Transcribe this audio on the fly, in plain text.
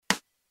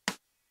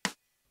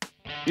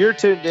You're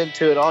tuned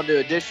into an all-new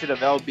edition of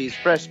LB's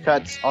Fresh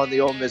Cuts on the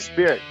Ole Miss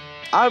Spirit.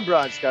 I'm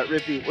Brian Scott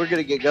Rippey. We're going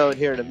to get going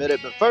here in a minute,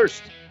 but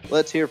first,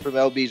 let's hear from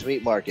LB's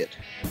Meat Market.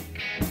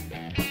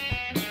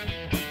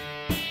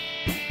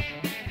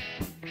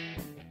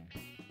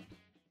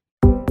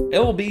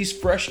 LB's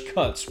Fresh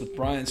Cuts with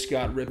Brian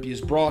Scott Rippey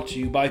is brought to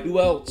you by who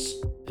else?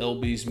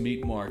 LB's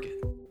Meat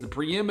Market, the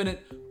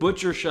preeminent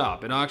butcher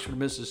shop in Oxford,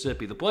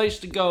 Mississippi, the place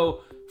to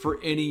go for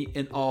any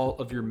and all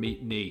of your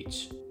meat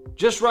needs.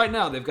 Just right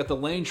now, they've got the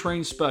Lane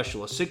Train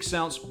Special, a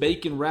 6-ounce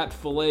bacon wrapped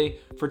filet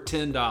for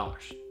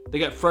 $10. They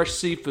got fresh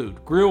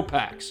seafood, grill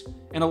packs,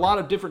 and a lot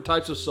of different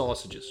types of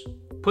sausages.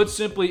 Put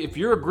simply, if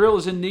your grill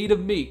is in need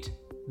of meat,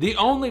 the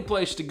only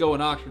place to go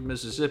in Oxford,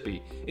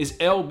 Mississippi is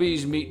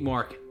LB's Meat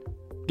Market.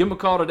 Give them a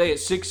call today at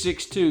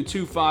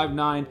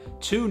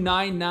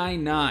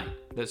 662-259-2999.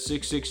 That's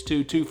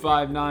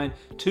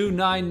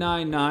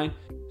 662-259-2999.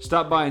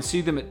 Stop by and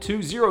see them at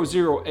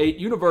 2008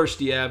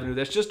 University Avenue.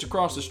 That's just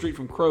across the street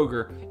from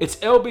Kroger. It's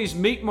LB's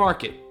Meat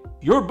Market,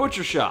 your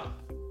butcher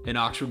shop in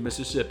Oxford,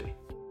 Mississippi.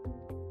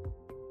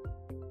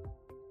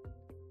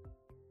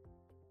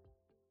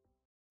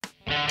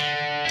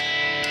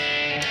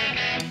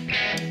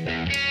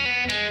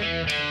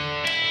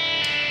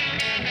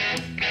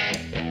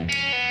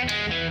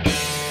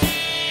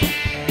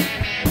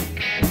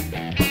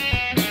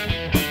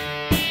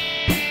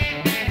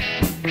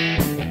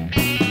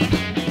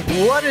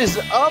 What is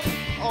up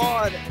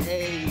on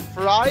a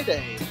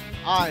Friday?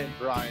 I'm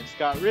Brian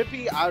Scott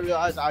Rippey. I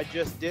realize I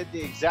just did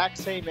the exact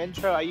same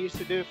intro I used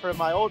to do for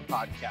my old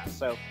podcast,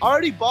 so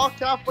already balked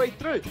halfway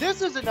through.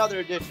 This is another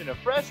edition of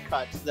Fresh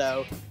Cuts,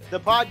 though, the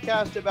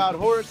podcast about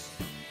horse,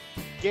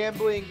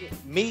 gambling,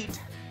 meat,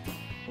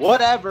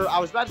 whatever. I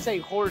was about to say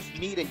horse,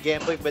 meat, and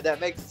gambling, but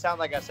that makes it sound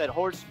like I said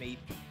horse meat.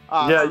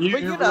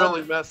 You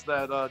really messed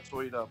that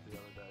tweet up the other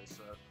day.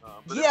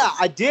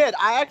 I did.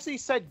 I actually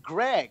said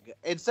Greg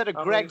instead of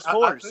Greg's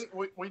horse. I think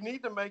we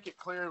need to make it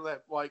clear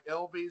that like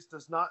LB's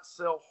does not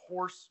sell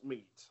horse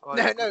meat.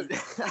 No.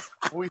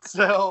 We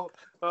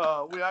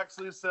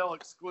actually sell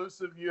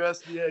exclusive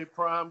USDA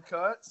prime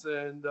cuts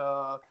and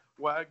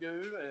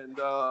Wagyu and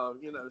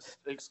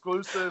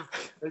exclusive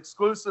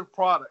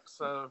products.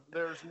 So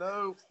there's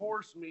no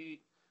horse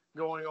meat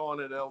going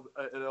on at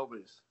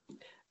LB's.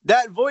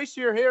 That voice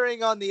you're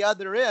hearing on the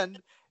other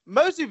end,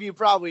 most of you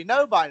probably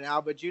know by now,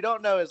 but you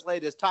don't know his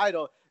latest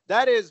title.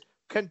 That is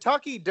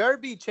Kentucky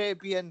Derby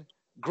champion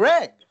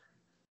Greg.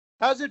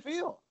 How's it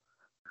feel?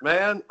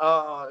 Man, it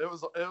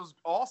was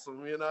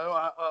awesome. In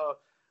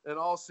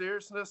all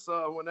seriousness,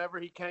 whenever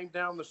he came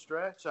down the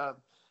stretch, I,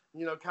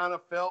 kind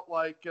of felt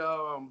like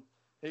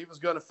he was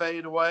going to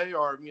fade away,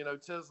 or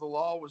Tiz the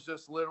Law was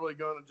just literally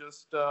going to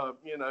just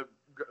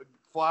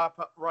fly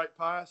right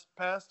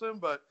past him,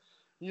 but.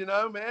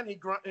 Man, he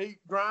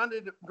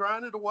grinded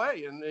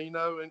away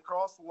and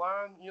crossed the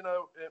line,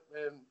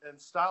 in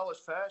stylish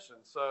fashion.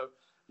 So,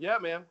 yeah,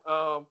 man,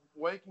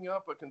 waking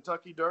up a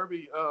Kentucky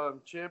Derby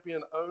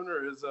champion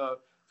owner is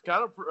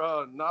kind of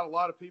not a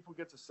lot of people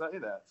get to say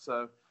that.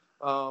 So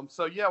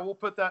yeah, we'll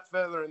put that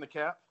feather in the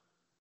cap.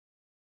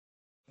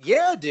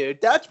 Yeah,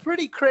 dude, that's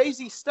pretty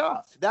crazy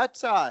stuff.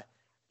 That's awesome.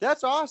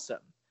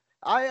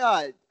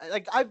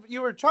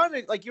 You were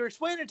explaining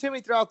it to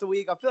me throughout the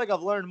week. I feel like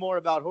I've learned more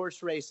about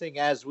horse racing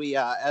as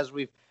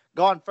we've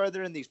gone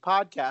further in these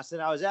podcasts.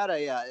 And I was at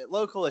a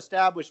local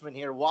establishment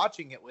here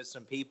watching it with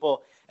some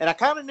people, and I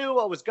kind of knew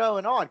what was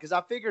going on because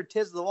I figured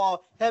Tiz the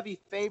Law, heavy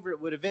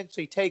favorite, would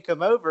eventually take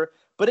him over,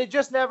 but it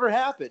just never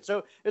happened. So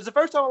it was the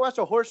first time I watched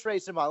a horse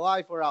race in my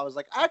life where I was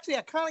like, actually,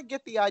 I kind of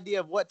get the idea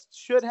of what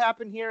should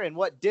happen here and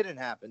what didn't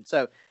happen.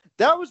 So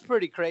that was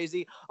pretty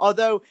crazy.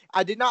 Although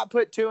I did not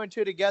put two and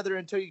two together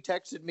until you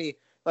texted me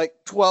like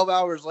 12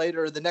 hours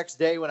later, or the next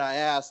day when I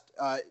asked,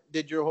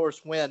 did your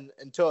horse win?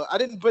 Until I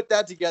didn't put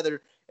that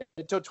together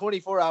until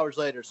 24 hours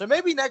later. So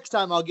maybe next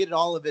time I'll get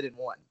all of it in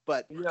one.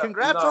 But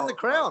congrats on the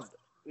crown.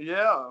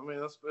 Yeah, I mean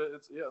it's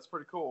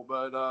pretty cool.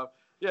 But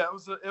it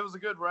was a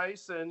good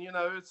race, and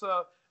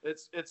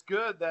it's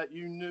good that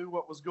you knew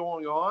what was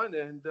going on,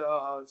 and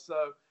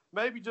so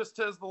maybe just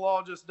Tiz the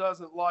Law just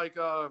doesn't like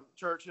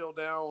Churchill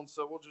Downs,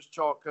 so we'll just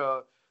chalk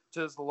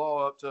Tiz the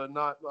Law up to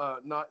not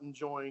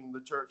enjoying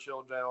the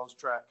Churchill Downs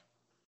track.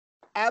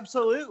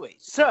 Absolutely.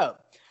 So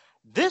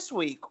this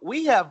week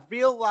we have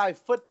real live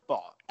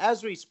football.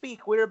 As we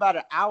speak, we're about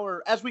an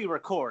hour, as we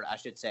record, I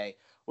should say,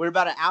 we're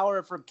about an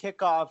hour from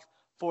kickoff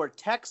for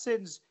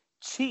Texans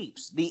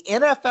Chiefs. The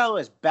NFL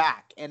is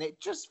back, and it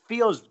just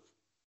feels,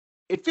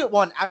 I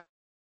shouldn't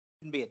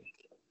be a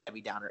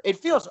heavy downer. It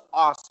feels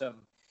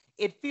awesome.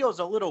 It feels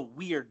a little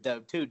weird,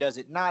 though, too, does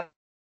it not?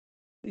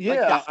 Yeah.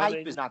 Like the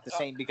hype is not the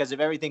same because of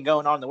everything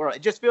going on in the world.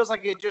 It just feels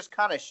like it just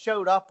kind of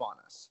showed up on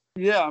us.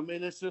 Yeah, I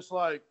mean, it's just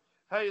like,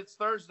 hey, it's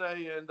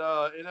Thursday, and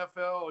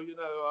NFL,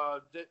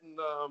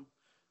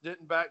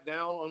 didn't back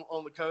down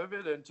on the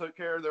COVID and took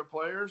care of their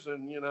players,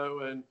 and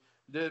and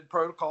did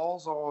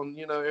protocols on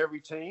every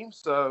team.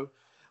 So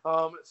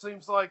it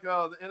seems like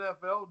the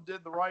NFL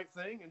did the right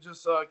thing and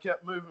just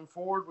kept moving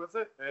forward with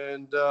it.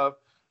 And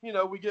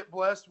we get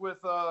blessed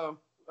with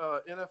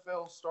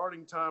NFL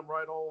starting time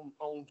right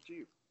on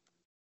cue.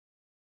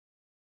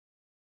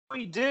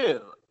 We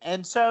do.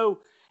 And so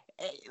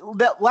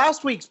that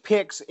last week's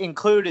picks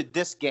included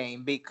this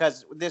game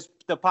because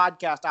the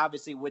podcast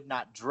obviously would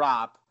not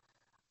drop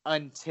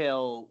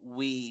until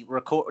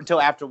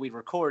after we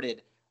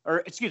recorded, or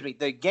excuse me,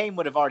 the game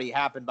would have already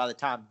happened by the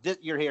time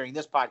you're hearing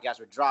this podcast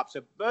would drop.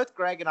 So both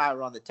Greg and I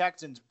were on the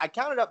Texans. I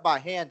counted up by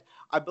hand.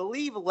 I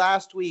believe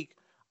last week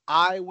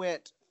I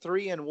went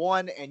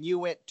 3-1 and you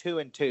went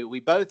 2-2. We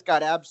both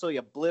got absolutely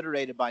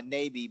obliterated by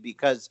Navy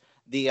because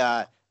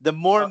the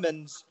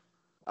Mormons.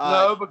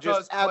 No,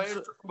 because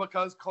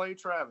Clay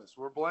Travis.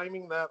 We're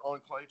blaming that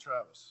on Clay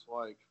Travis.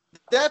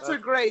 That's a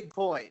great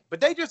point, but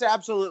they just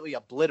absolutely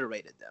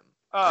obliterated them.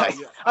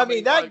 Yeah. I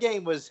mean, that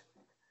game was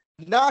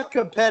not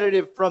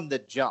competitive from the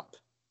jump.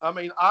 I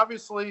mean,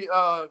 obviously,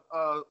 now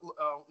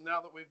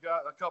that we've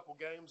got a couple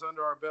games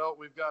under our belt,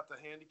 we've got the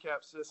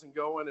handicap system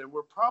going, and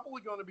we're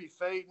probably going to be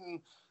fading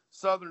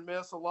Southern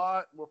Miss a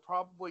lot. We're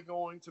probably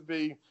going to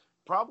be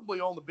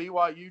on the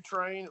BYU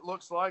train. It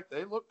looks like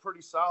they look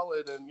pretty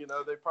solid, and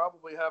they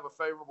probably have a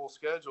favorable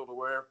schedule to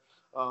where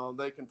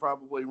they can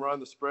probably run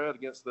the spread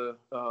against the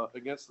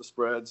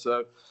spread.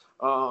 So,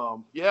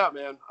 yeah,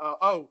 man.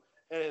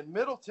 And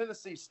Middle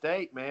Tennessee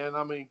State, man.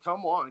 I mean,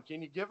 come on.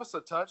 Can you give us a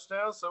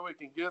touchdown so we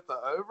can get the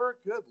over?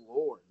 Good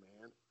Lord,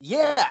 man.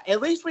 Yeah, at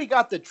least we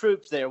got the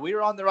troops there. We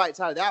were on the right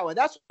side of that one.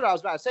 That's what I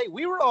was about to say.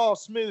 We were all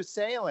smooth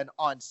sailing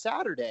on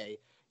Saturday.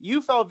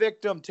 You fell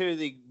victim to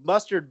the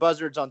mustard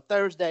buzzards on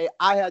Thursday.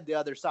 I had the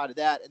other side of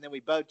that, and then we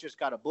both just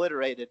got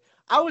obliterated.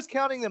 I was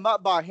counting them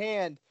up by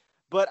hand,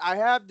 but I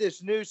have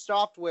this new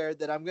software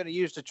that I'm going to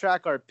use to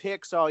track our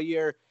picks all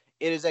year.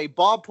 It is a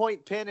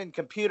ballpoint pen and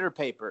computer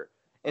paper.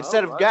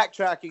 Instead of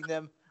backtracking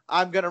them,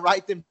 I'm going to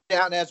write them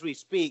down as we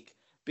speak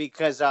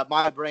because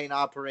my brain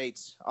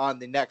operates on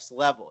the next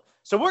level.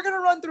 So we're going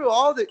to run through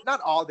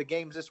not all the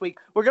games this week.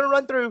 We're going to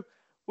run through,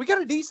 we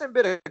got a decent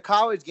bit of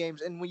college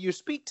games. And when you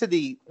speak to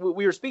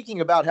we were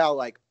speaking about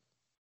how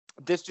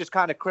this just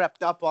kind of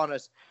crept up on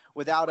us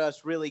without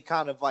us really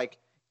kind of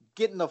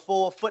getting the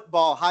full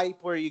football hype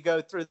where you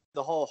go through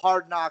the whole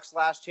Hard Knocks,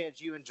 Last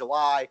Chance U in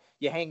July,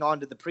 you hang on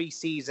to the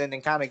preseason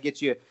and kind of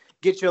get you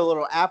a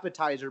little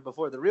appetizer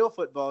before the real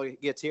football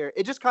gets here.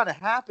 It just kind of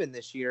happened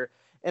this year.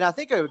 And I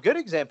think a good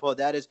example of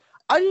that is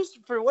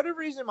for whatever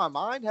reason, my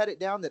mind had it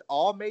down that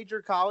all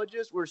major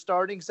colleges were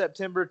starting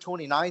September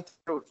 29th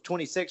or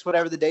 26th,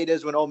 whatever the date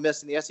is when Ole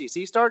Miss and the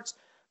SEC starts.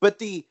 But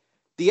the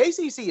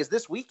ACC is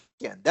this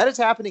weekend. That is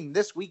happening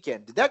this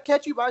weekend. Did that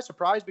catch you by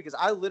surprise? Because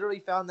I literally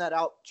found that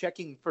out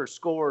checking for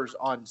scores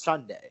on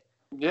Sunday.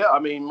 Yeah, I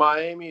mean,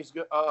 Miami's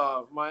going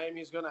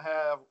to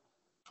have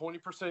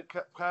 20%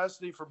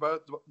 capacity for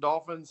both the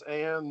Dolphins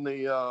and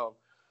the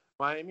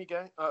Miami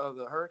game,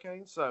 the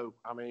Hurricanes. So,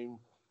 I mean,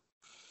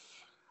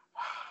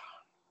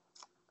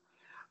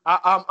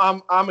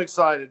 I'm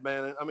excited,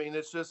 man. I mean,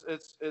 it's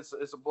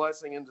a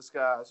blessing in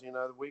disguise.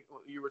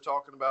 You were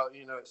talking about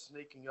it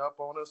sneaking up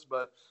on us,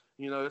 but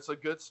it's a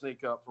good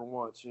sneak up for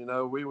once.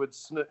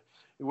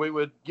 We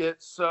would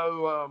get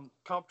so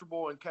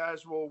comfortable and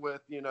casual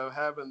with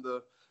having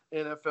the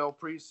NFL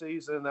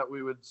preseason that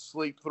we would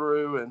sleep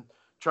through and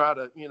try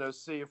to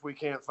see if we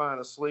can't find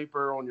a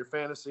sleeper on your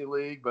fantasy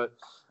league, but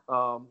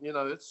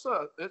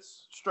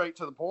it's straight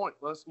to the point.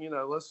 Let's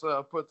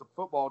put the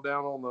football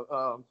down on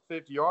the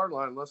 50-yard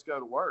line and let's go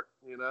to work.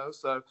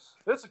 So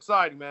it's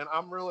exciting, man.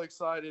 I'm really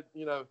excited.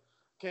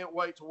 Can't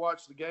wait to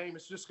watch the game.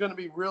 It's just going to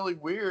be really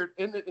weird.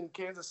 Isn't it in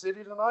Kansas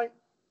City tonight?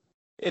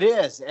 It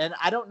is, and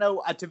I don't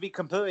know. To be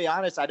completely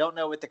honest, I don't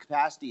know what the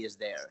capacity is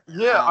there.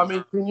 Yeah,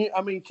 can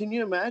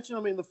you imagine?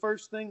 I mean, the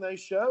first thing they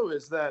show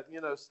is that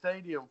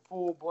stadium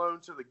full blown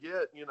to the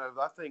git.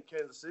 I think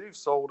Kansas City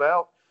sold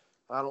out.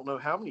 I don't know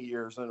how many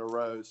years in a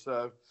row.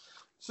 So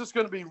it's just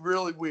going to be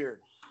really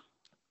weird.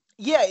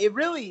 Yeah, it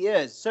really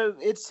is. So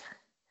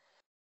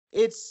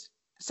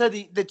so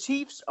the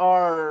Chiefs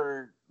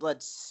are.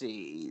 Let's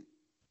see.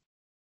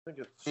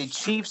 The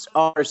Chiefs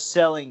are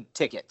selling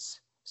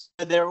tickets.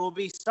 So there will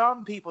be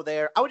some people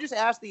there. I would just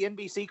ask the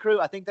NBC crew.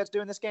 I think that's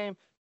doing this game.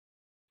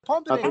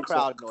 Pump it in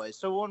crowd noise.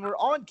 So when we're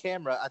on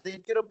camera, I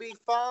think it'll be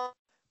fun.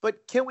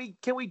 But can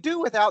we do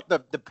without the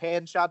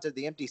pan shots of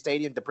the empty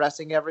stadium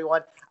depressing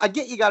everyone? I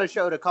get you got to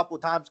show it a couple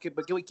of times,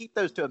 but can we keep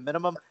those to a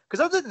minimum?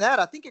 Because other than that,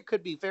 I think it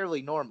could be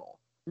fairly normal.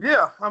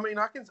 Yeah, I mean,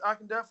 I can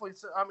definitely.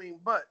 I mean,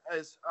 but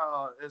as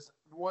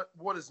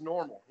what is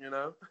normal,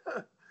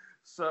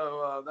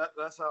 So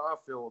that's how I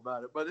feel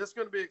about it. But it's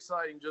going to be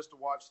exciting just to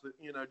watch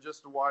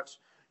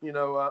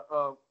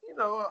a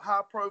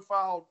high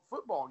profile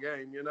football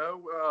game.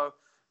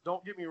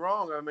 Don't get me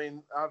wrong. I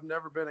mean, I've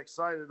never been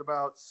excited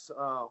about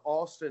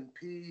Austin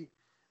Peay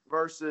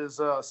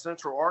versus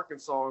Central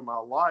Arkansas in my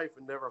life,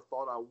 and never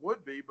thought I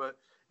would be. But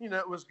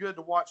it was good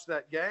to watch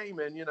that game,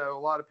 and a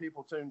lot of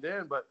people tuned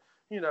in. But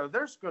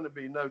there's going to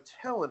be no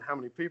telling how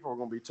many people are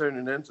going to be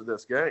tuning into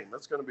this game.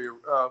 That's going to be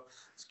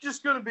it's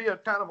just going to be a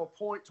kind of a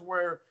point to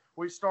where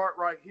we start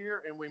right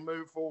here and we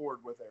move forward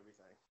with everything.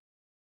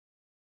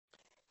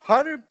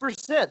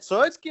 100%. So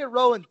let's get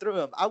rolling through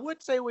them. I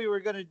would say we were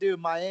going to do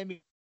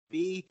Miami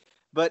B,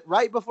 but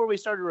right before we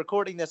started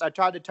recording this, I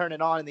tried to turn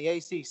it on, and the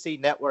ACC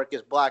network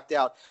is blacked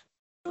out.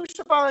 You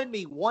should find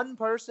me one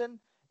person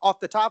off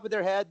the top of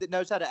their head that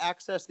knows how to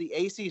access the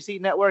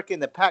ACC network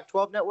and the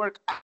Pac-12 network.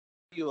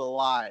 You a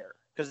liar,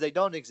 because they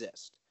don't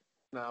exist.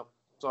 No,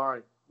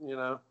 sorry.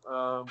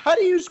 How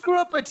do you screw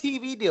up a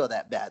TV deal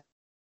that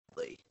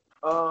badly?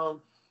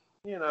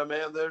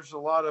 Man, there's a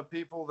lot of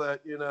people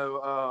that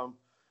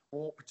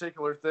want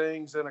particular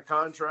things in a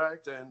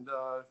contract, and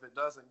if it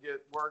doesn't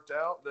get worked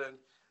out, then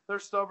they're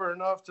stubborn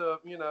enough to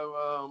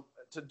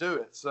to do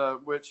it.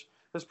 So, which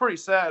is pretty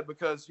sad,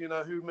 because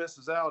who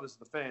misses out is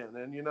the fan,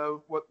 and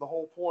what the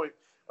whole point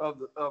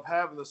of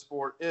having the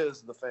sport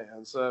is the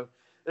fan. So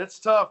it's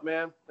tough,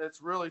 man.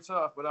 It's really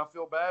tough, but I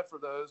feel bad for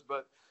those.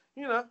 But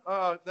you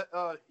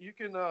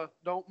can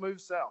don't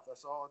move south.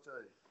 That's all I'll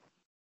tell you.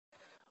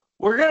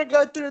 We're going to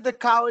go through the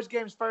college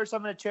games first.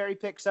 I'm going to cherry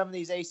pick some of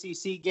these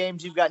ACC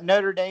games. You've got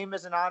Notre Dame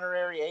as an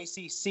honorary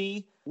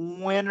ACC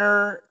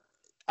winner.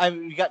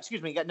 You got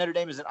Notre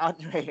Dame as an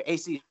honorary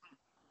ACC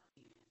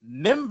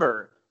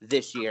member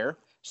this year.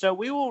 So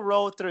we will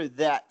roll through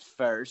that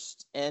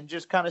first and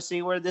just kind of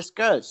see where this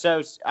goes.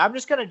 So I'm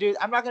not going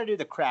to do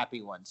the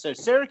crappy one. So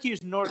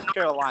Syracuse, North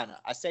Carolina.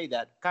 I say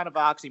that, kind of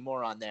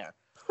oxymoron there.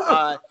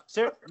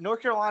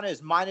 North Carolina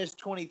is minus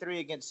 23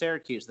 against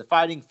Syracuse. The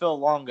Fighting Phil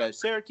Longo.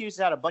 Syracuse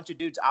had a bunch of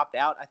dudes opt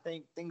out. I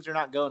think things are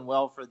not going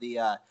well for the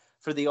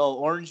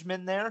old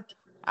Orangemen there.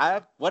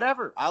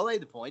 Whatever. I'll lay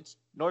the points.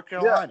 North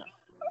Carolina. Yeah.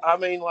 I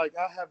mean, I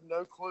have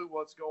no clue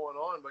what's going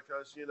on,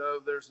 because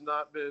there's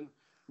not been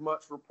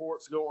much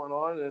reports going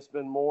on, and it's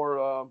been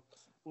more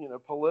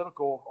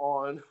political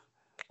on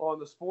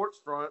the sports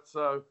front.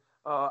 So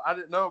I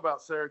didn't know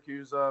about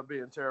Syracuse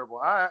being terrible.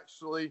 I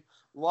actually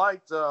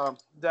liked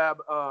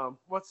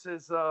what's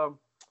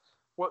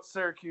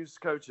Syracuse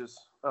coach's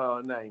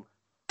name?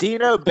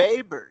 Dino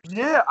Babers.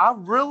 Yeah, I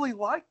really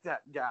liked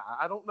that guy.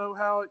 I don't know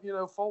how it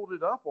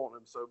folded up on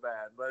him so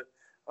bad, but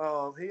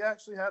he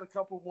actually had a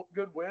couple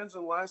good wins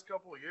in the last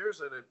couple of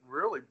years, and it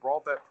really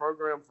brought that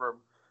program from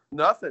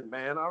nothing,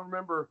 man. I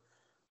remember,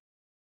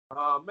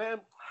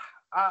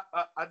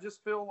 I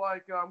just feel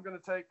like I'm going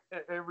to take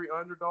every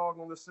underdog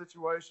on this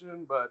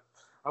situation, but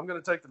I'm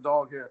going to take the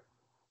dog here.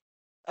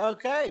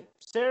 Okay,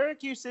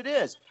 Syracuse it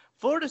is.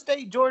 Florida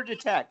State, Georgia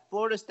Tech.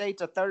 Florida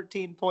State's a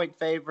 13-point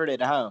favorite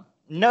at home.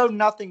 Know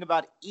nothing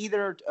about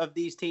either of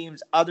these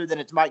teams other than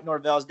it's Mike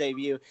Norvell's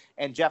debut,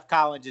 and Jeff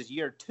Collins is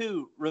year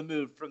 2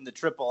 removed from the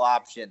triple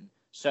option.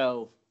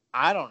 So,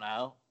 I don't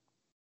know.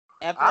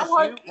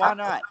 FSU, why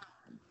not?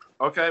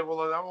 Okay, well,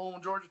 I'm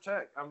on Georgia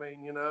Tech. I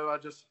mean,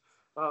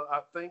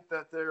 I think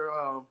that they're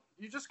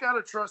you just got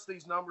to trust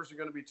these numbers are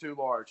going to be too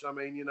large. I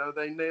mean,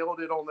 they nailed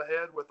it on the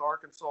head with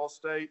Arkansas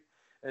State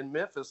and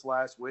Memphis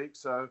last week.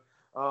 So,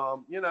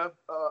 I'm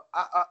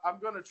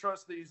going to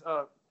trust these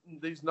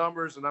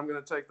numbers, and I'm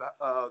going to take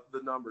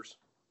the numbers.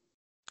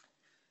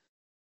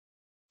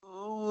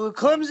 Ooh,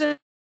 Clemson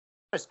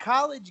is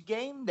college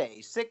game day,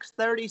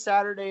 6:30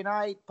 Saturday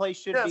night. Place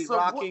should be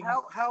rocking.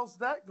 How's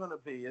that going to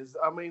be? At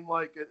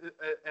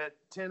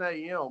 10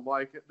 a.m.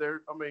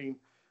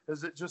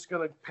 Is it just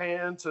going to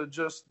pan to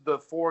just the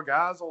 4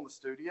 guys on the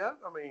studio?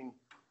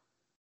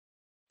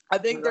 I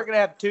think they're going to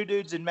have 2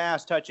 dudes in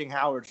masks touching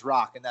Howard's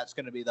Rock, and that's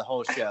going to be the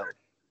whole show.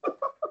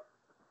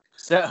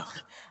 So,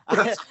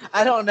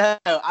 I don't know.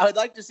 I would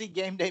like to see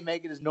game day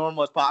make it as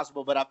normal as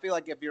possible, but I feel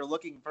like if you're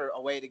looking for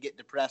a way to get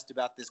depressed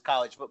about this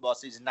college football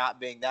season not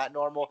being that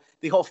normal,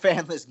 the whole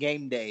fanless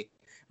game day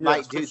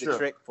might do the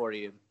trick for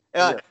you.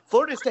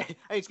 Florida State,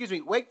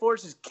 Wake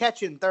Forest is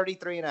catching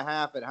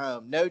 33.5 at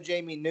home. No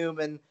Jamie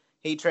Newman.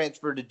 He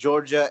transferred to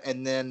Georgia,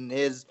 and then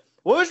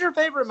what was your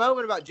favorite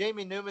moment about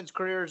Jamie Newman's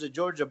career as a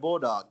Georgia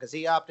Bulldog? Because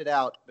he opted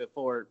out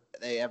before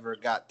they ever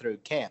got through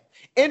camp.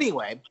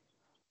 Anyway,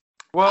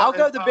 I'll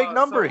go the big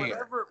number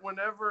here.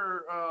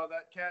 Whenever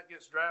that cat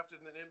gets drafted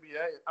in the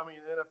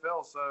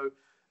NFL, so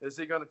is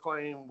he going to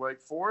claim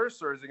Wake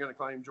Forest or is he going to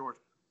claim Georgia?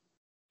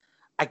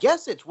 I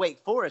guess it's Wake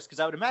Forest because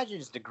I would imagine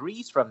his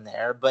degree's from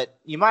there, but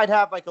you might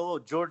have like a little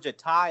Georgia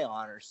tie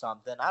on or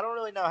something. I don't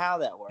really know how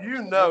that works.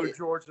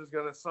 Georgia's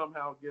going to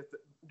somehow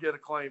get a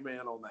claim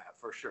in on that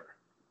for sure.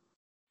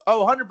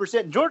 Oh,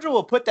 100%. Georgia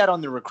will put that on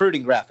the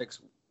recruiting graphics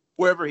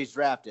wherever he's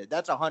drafted.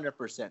 That's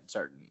 100%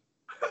 certain.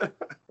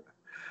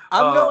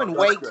 I'm going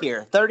Wake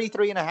here.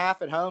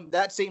 33.5 at home.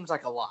 That seems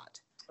like a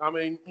lot. I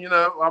mean,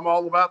 I'm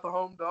all about the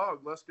home dog.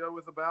 Let's go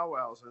with the Bow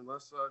Wows, and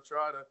let's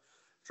try to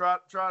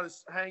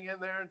hang in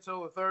there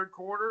until the third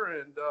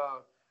quarter and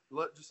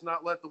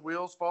not let the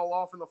wheels fall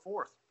off in the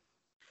fourth.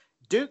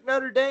 Duke,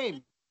 Notre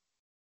Dame.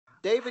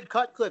 David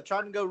Cutcliffe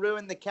trying to go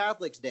ruin the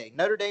Catholics' day.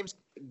 Notre Dame's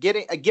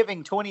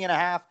giving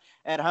 20.5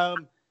 at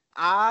home.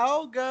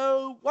 I'll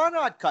go. Why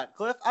not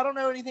Cutcliffe? I don't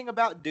know anything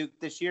about Duke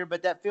this year,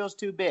 but that feels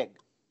too big.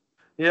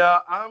 Yeah,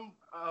 I'm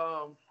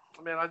not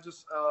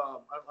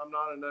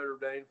a Notre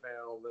Dame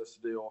fan on this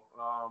deal.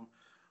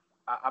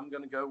 I'm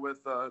going to go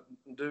with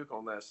Duke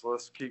on this.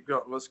 Let's keep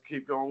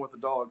going with the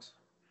Dogs.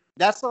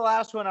 That's the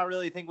last one I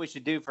really think we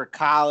should do for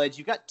college.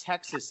 You got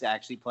Texas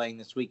actually playing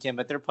this weekend,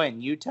 but they're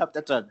playing UTEP.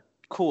 That's a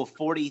cool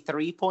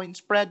 43-point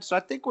spread. So I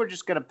think we're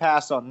just going to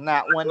pass on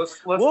that one. Let's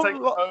take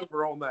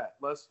over on that.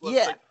 Let's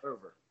take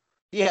over.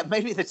 Yeah,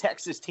 maybe the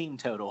Texas team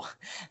total.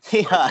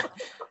 Yeah.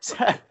 So,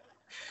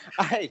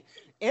 all right.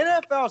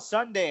 NFL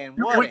Sunday and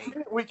what?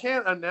 We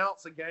can't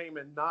announce a game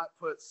and not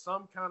put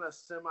some kind of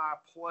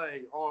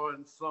semi-play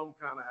on some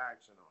kind of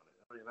action on it.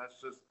 I mean,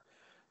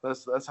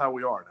 that's how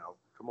we are now.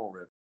 Come on,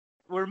 Red.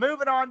 We're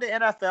moving on to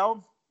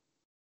NFL.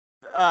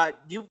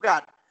 You've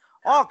got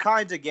all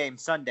kinds of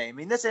games Sunday. I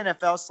mean, this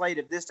NFL slate,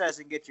 if this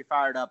doesn't get you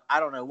fired up, I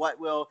don't know what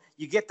will.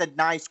 You get the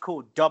nice,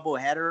 cool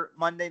doubleheader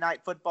Monday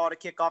Night Football to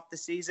kick off the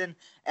season,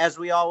 as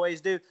we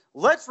always do.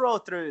 Let's roll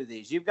through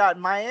these. You've got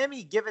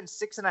Miami giving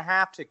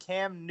 6.5 to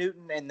Cam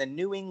Newton and the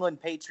New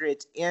England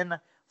Patriots in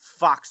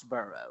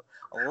Foxborough.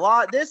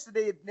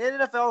 The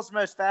NFL's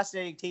most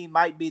fascinating team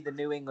might be the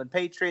New England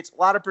Patriots. A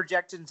lot of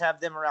projections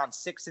have them around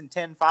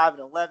 6-10,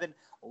 5-11.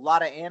 A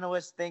lot of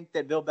analysts think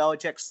that Bill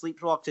Belichick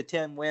sleepwalked to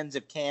 10 wins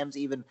if Cam's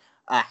even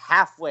a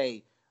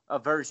halfway a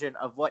version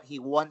of what he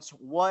once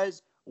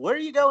was. Where are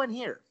you going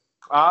here?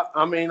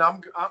 I mean,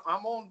 I'm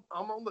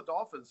on the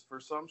Dolphins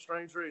for some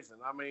strange reason.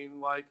 I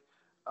mean,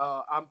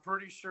 I'm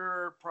pretty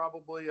sure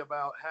probably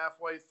about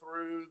halfway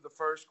through the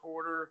first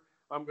quarter,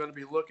 I'm going to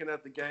be looking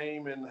at the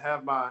game and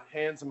have my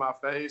hands in my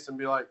face and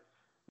be like,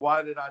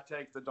 why did I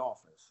take the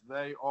Dolphins?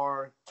 They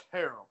are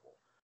terrible.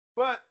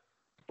 But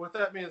with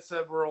that being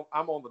said,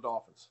 I'm on the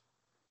Dolphins.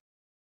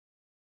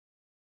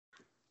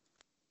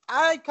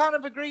 I kind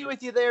of agree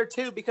with you there,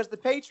 too, because the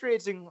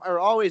Patriots are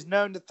always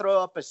known to throw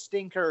up a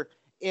stinker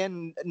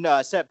in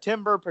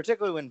September,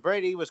 particularly when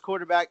Brady was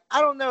quarterback.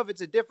 I don't know if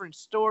it's a different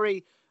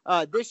story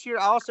this year.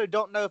 I also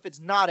don't know if it's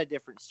not a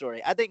different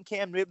story. I think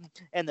Cam Newton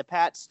and the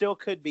Pats still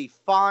could be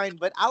fine,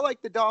 but I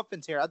like the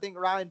Dolphins here. I think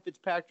Ryan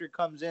Fitzpatrick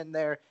comes in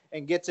there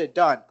and gets it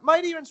done.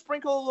 Might even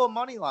sprinkle a little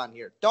money line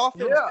here.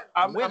 Dolphins. Yeah,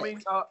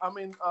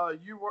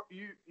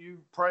 you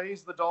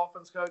praise the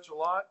Dolphins coach a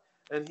lot,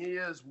 and he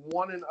is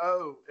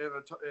 1-0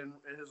 in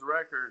his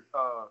record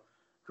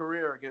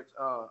career against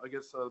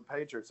the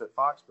Patriots at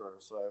Foxborough.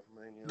 So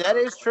that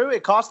is true.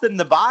 It cost them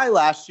the bye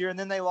last year, and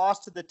then they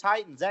lost to the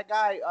Titans. That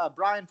guy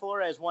Brian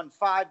Flores won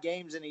 5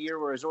 games in a year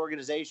where his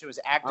organization was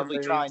actively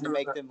trying to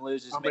make them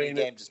lose as many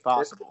games as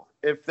possible.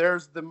 If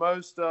there's the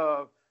most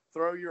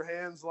throw your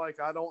hands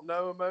like I don't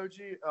know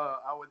emoji,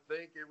 I would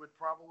think it would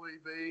probably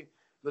be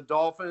the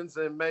Dolphins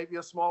and maybe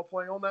a small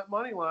play on that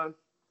money line.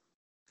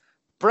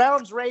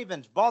 Browns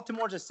Ravens.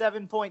 Baltimore's a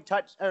 7-point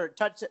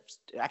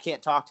I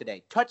can't talk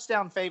today.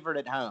 Touchdown favorite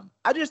at home.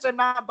 I just am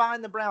not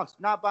buying the Browns.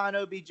 Not buying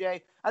OBJ.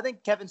 I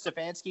think Kevin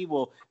Stefanski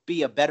will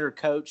be a better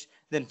coach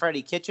than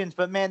Freddie Kitchens,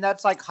 but man,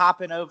 that's like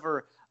hopping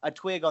over a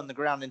twig on the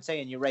ground and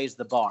saying you raised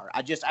the bar.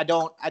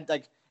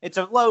 It's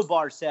a low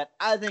bar set.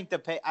 I think the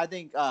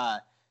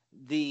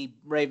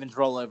Ravens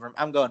roll over them.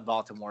 I'm going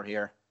Baltimore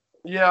here.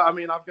 Yeah, I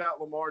mean, I've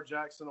got Lamar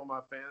Jackson on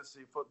my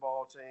fantasy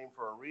football team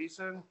for a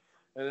reason.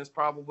 And it's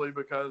probably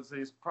because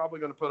he's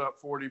probably going to put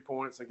up 40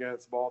 points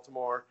against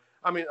Baltimore.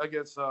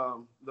 Against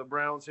the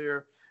Browns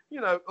here. You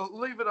know,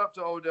 leave it up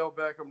to Odell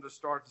Beckham to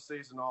start the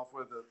season off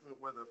with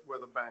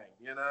a bang.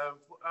 You know,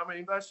 I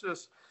mean, that's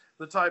just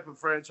the type of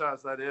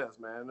franchise that is,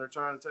 man. They're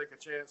trying to take a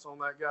chance on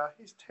that guy.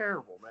 He's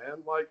terrible,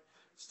 man. Like,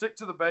 stick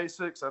to the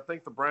basics. I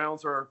think the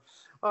Browns are,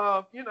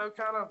 kind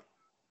of.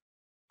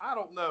 I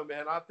don't know,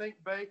 man. I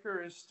think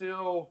Baker is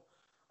still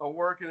a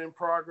working in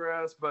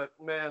progress, but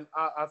man,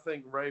 I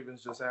think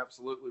Ravens just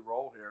absolutely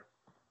roll here.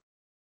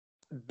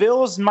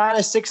 Bills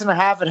minus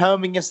 6.5 at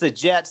home against the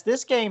Jets.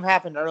 This game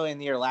happened early in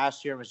the year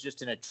last year and was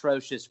just an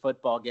atrocious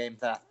football game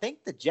that I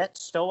think the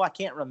Jets stole. I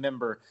can't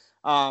remember.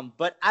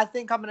 But I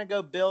think I'm going to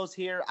go Bills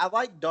here. I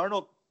like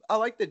Darnold. I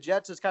like the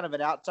Jets as kind of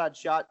an outside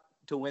shot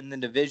to win the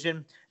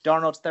division.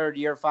 Darnold's third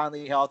year,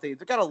 finally healthy.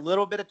 They've got a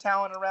little bit of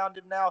talent around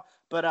him now,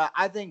 but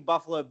I think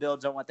Buffalo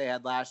builds on what they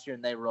had last year,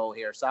 and they roll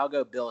here. So I'll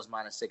go Bills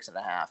minus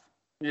 6.5.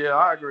 Yeah,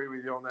 I agree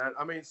with you on that.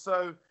 I mean,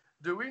 so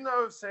do we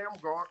know if Sam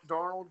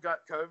Darnold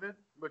got COVID?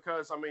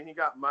 Because, I mean, he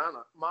got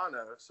mono,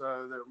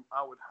 so that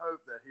I would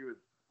hope that he would,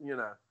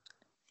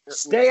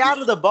 stay out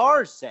of the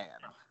bars, Sam.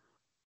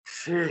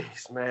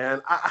 Jeez,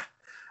 man.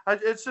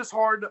 It's just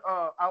hard.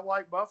 I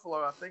like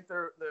Buffalo. I think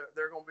they're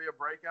going to be a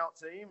breakout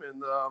team,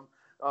 and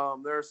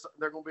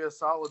they're going to be a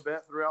solid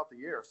bet throughout the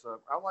year. So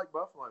I like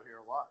Buffalo here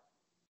a lot.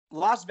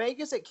 Las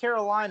Vegas at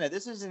Carolina.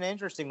 This is an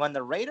interesting one.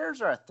 The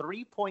Raiders are a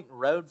 3-point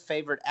road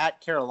favorite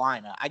at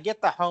Carolina. I get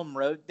the home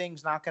road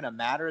thing's not going to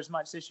matter as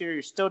much this year.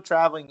 You're still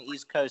traveling the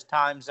East Coast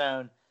time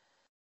zone.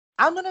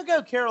 I'm going to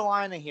go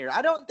Carolina here.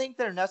 I don't think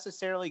they're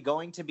necessarily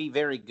going to be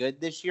very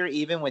good this year,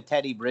 even with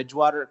Teddy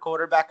Bridgewater at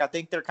quarterback. I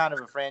think they're kind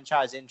of a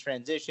franchise in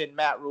transition.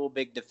 Matt Rule,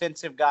 big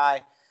defensive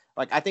guy.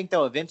 I think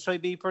they'll eventually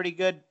be pretty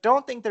good.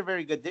 Don't think they're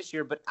very good this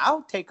year, but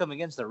I'll take them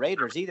against the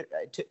Raiders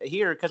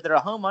here because they're a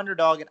home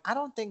underdog, and I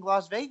don't think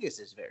Las Vegas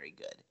is very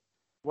good.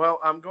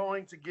 Well, I'm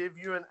going to give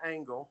you an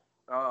angle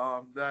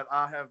that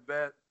I have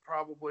bet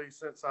probably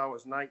since I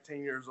was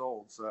 19 years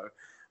old. So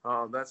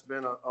That's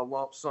been a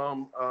lump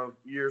sum of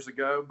years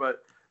ago.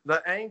 But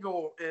the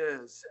angle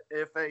is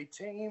if a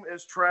team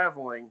is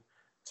traveling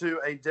to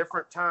a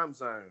different time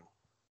zone,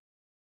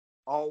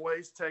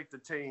 always take the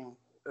team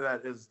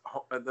that is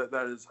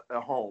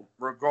at home,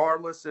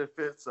 regardless if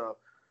it's a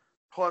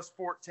plus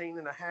 14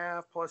 and a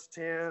half, plus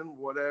 10,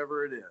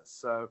 whatever it is.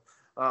 So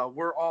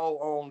we're all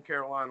on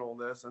Carolina on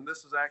this, and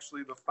this is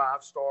actually the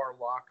 5-star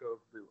lock of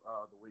the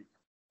week.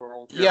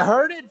 You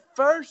heard it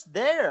first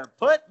there.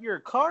 Put your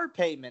car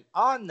payment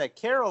on the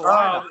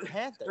Carolina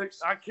Panthers.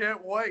 I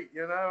can't wait,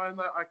 and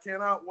I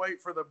cannot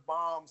wait for the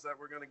bombs that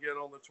we're going to get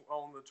on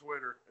the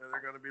Twitter, and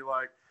they're going to be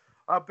like,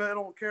 I bet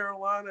on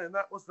Carolina, and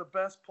that was the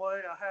best play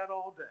I had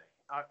all day.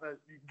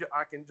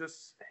 I can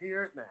just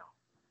hear it now.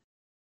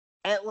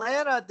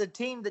 Atlanta, the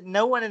team that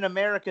no one in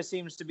America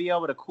seems to be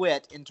able to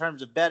quit in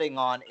terms of betting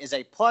on, is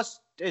a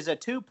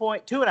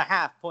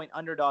 2.5 point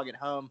underdog at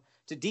home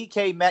to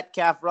DK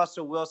Metcalf,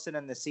 Russell Wilson,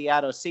 and the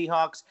Seattle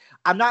Seahawks.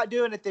 I'm not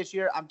doing it this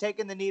year. I'm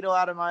taking the needle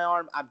out of my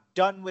arm. I'm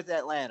done with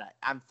Atlanta.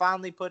 I'm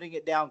finally putting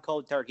it down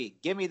cold turkey.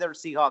 Give me the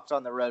Seahawks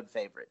on the road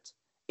favorites.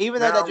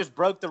 Even though that just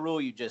broke the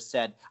rule you just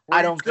said.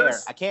 I don't care.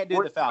 I can't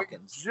do the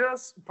Falcons.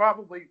 Just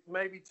probably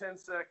maybe 10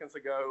 seconds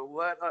ago,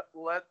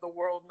 let the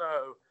world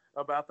know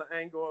about the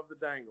angle of the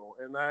dangle,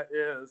 and that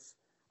is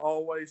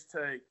always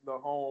take the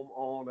home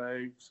on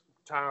a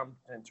time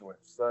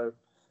influence. So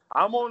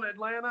I'm on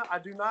Atlanta. I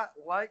do not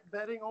like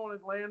betting on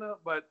Atlanta,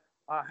 but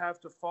I have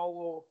to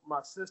follow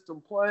my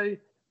system play,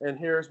 and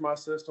here's my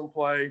system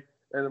play,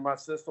 and my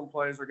system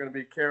plays are going to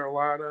be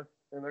Carolina,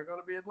 and they're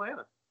going to be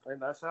Atlanta,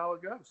 and that's how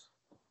it goes.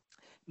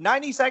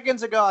 90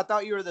 seconds ago, I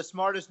thought you were the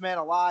smartest man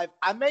alive.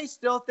 I may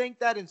still think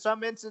that in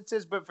some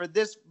instances, but for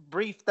this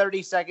brief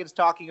 30 seconds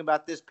talking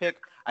about this pick,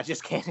 I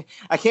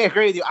can't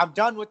agree with you. I'm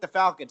done with the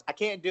Falcons. I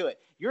can't do it.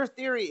 Your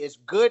theory is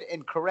good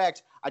and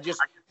correct.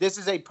 This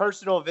is a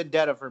personal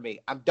vendetta for me.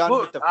 I'm done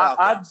with the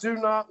Falcons. I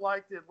do not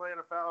like the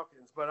Atlanta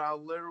Falcons, but I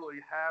literally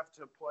have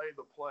to play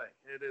the play.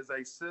 It is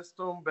a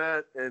system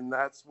bet, and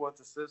that's what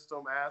the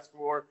system asks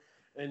for,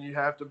 and you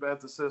have to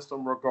bet the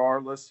system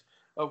regardless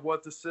of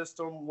what the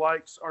system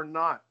likes or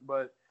not.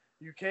 But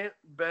you can't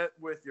bet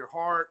with your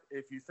heart.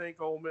 If you think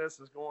Ole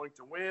Miss is going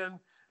to win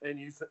and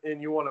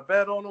you want to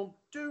bet on them,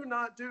 do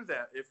not do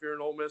that if you're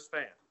an Ole Miss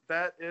fan.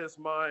 That is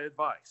my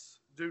advice.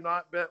 Do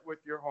not bet with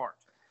your heart.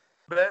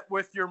 Bet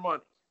with your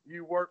money.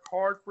 You work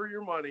hard for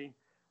your money.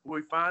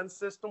 We find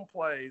system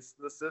plays.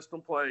 The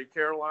system play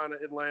Carolina,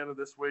 Atlanta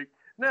this week.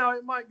 Now,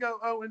 it might go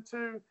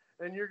 0-2,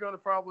 and you're going to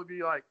probably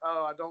be like,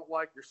 oh, I don't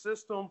like your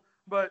system.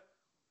 But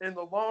in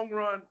the long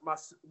run,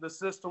 the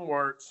system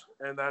works,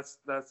 and that's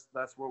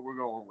what we're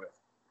going with.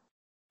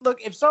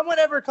 Look, if someone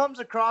ever comes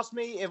across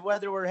me,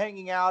 whether we're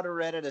hanging out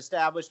or at an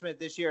establishment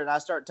this year, and I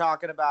start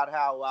talking about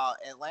how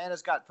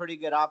Atlanta's got pretty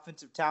good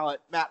offensive talent,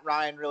 Matt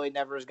Ryan really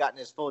never has gotten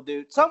his full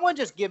due, someone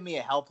just give me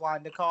a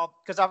helpline to call,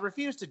 because I've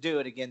refused to do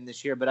it again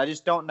this year, but I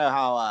just don't know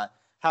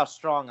how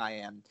strong I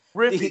am.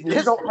 Rippy,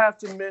 you don't have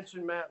to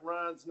mention Matt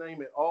Ryan's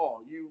name at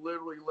all. You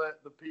literally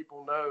let the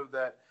people know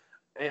that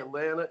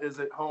Atlanta is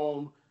at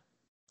home.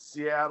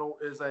 Seattle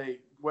is a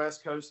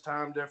West Coast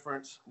time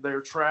difference.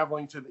 They're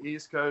traveling to the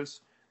East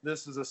Coast.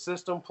 This is a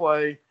system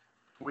play.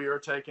 We are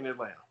taking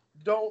Atlanta.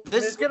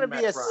 This is going to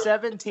be a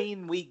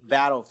 17-week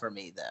battle for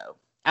me, though.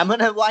 I'm going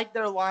to like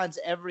their lines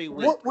every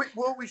week.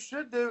 What we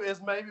should do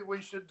is maybe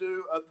we should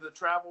do the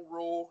travel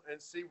rule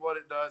and see what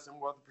it does and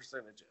what the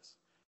percentage is.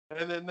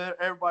 And then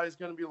everybody's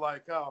going to be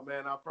like, oh,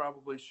 man, I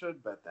probably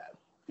should bet that,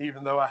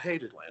 even though I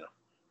hate Atlanta.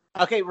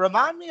 Okay,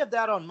 remind me of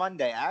that on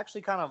Monday. I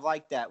actually kind of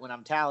like that when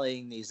I'm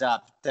tallying these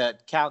up to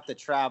count the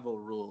travel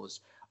rules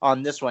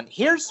on this one.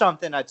 Here's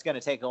something that's going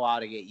to take a while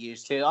to get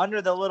used to.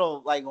 Under the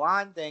little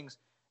line things,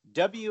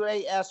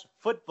 WAS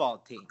football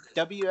team,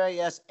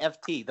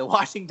 WASFT, the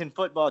Washington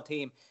football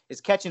team is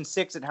catching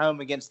 6 at home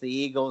against the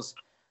Eagles.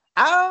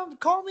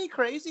 Call me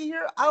crazy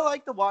here. I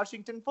like the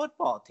Washington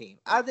football team.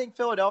 I think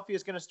Philadelphia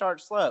is going to start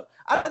slow.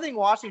 I think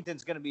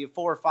Washington's going to be a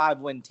 4 or 5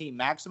 win team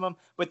maximum,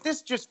 but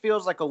this just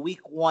feels like a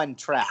week 1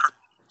 trap.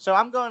 So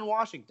I'm going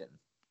Washington.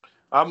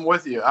 I'm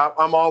with you.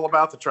 I'm all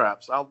about the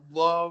traps. I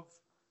love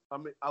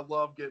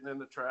getting in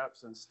the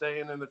traps and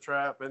staying in the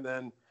trap, and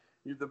then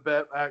the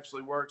bet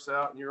actually works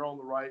out and you're on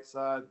the right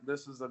side.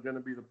 This is going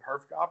to be the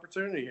perfect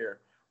opportunity here.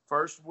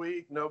 First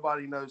week,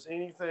 nobody knows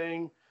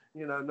anything.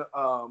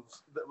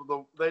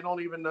 They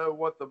don't even know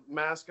what the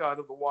mascot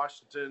of the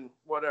Washington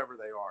whatever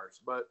they are.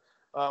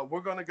 But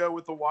we're going to go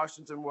with the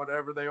Washington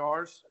whatever they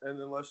are, and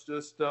then let's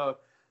just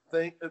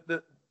think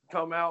that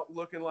come out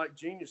looking like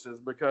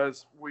geniuses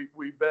because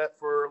we bet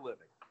for a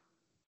living.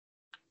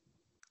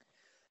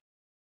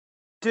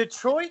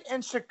 Detroit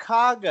and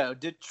Chicago.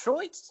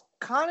 Detroit's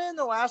kind of in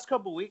the last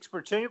couple of weeks,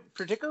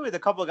 particularly with a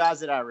couple of guys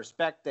that I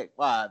respect that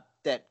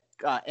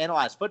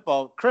analyze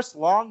football. Chris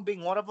Long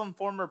being one of them,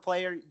 former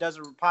player, does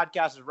a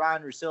podcast with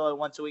Ryan Russillo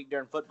once a week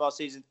during football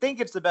season.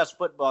 Think it's the best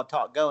football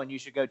talk going. You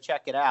should go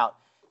check it out.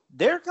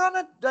 They're kind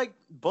of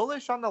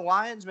bullish on the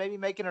Lions, maybe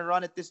making a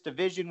run at this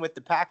division with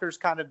the Packers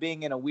kind of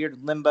being in a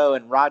weird limbo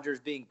and Rodgers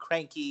being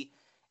cranky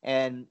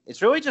And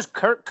it's really just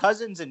Kirk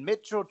Cousins and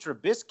Mitchell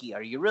Trubisky.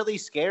 Are you really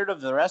scared of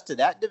the rest of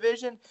that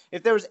division?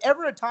 If there was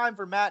ever a time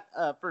for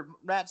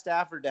Matt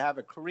Stafford to have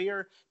a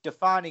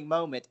career-defining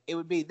moment, it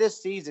would be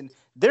this season.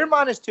 They're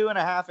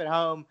 -2.5 at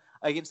home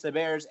against the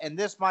Bears, and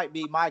this might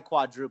be my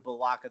quadruple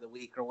lock of the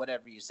week or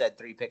whatever you said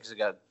 3 picks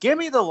ago. Give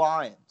me the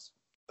Lions.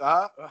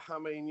 I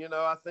mean,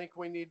 I think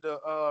we need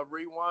to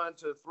rewind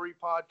to 3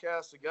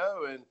 podcasts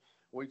ago, and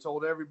we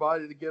told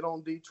everybody to get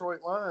on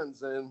Detroit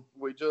Lions, and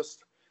we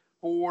just –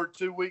 for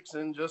 2 weeks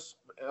and just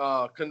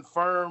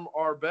confirm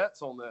our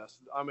bets on this.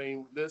 I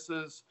mean,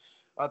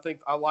 I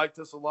think I like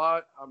this a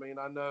lot. I mean,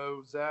 I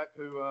know Zach,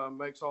 who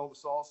makes all the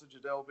sausage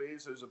at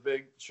LB's, who's a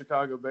big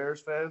Chicago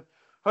Bears fan,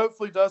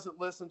 hopefully doesn't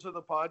listen to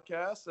the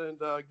podcast and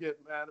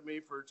get mad at me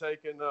for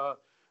taking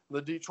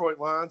the Detroit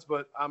Lions.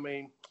 But, I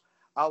mean,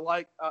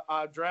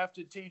 I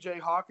drafted TJ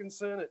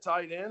Hawkinson at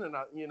tight end,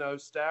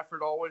 and,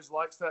 Stafford always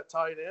likes that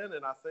tight end,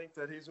 and I think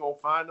that he's going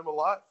to find him a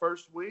lot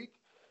first week.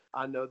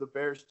 I know the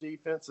Bears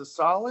defense is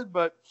solid,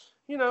 but,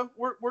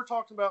 we're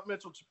talking about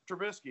Mitchell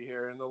Trubisky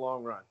here in the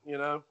long run,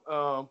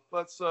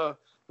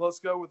 let's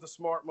go with the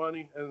smart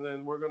money. And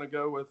then we're going to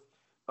go with,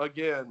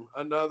 again,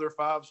 another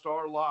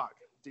 5-star lock,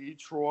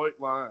 Detroit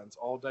Lions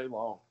all day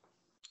long.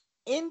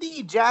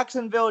 Indy,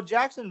 Jacksonville.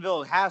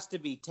 Jacksonville has to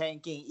be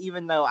tanking,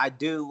 even though I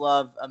do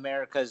love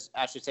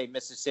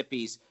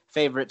Mississippi's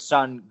favorite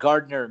son,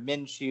 Gardner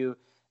Minshew.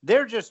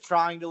 They're just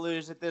trying to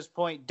lose at this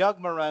point. Doug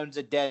Marrone's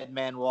a dead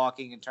man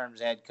walking in terms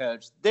of head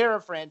coach. They're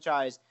a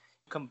franchise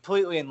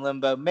completely in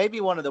limbo, maybe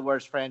one of the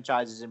worst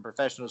franchises in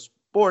professional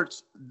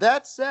sports.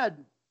 That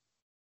said,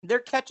 they're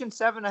catching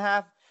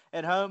 7.5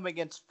 at home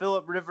against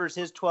Phillip Rivers,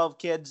 his 12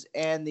 kids,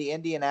 and the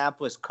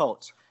Indianapolis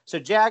Colts. So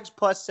Jags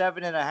plus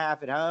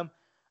 7.5 at home.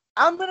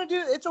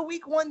 It's a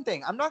week 1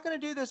 thing. I'm not going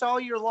to do this all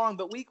year long,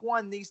 but week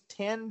 1, these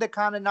tend to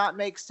kind of not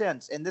make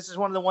sense. And this is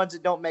one of the ones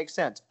that don't make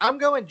sense. I'm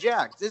going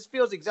Jags. This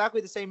feels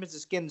exactly the same as the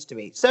Skins to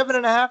me.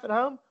 7.5 at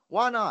home?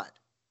 Why not?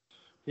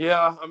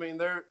 Yeah, I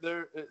mean,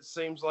 it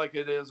seems like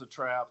it is a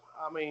trap.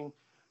 I mean,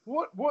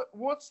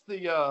 what's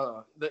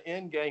the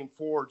end game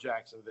for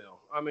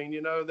Jacksonville? I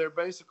mean, they're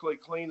basically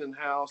cleaning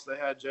house. They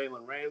had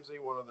Jalen Ramsey,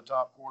 one of the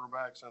top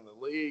quarterbacks in the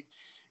league.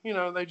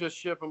 They just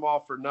ship him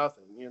off for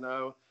nothing,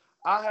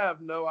 I have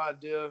no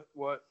idea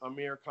what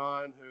Amir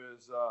Khan, who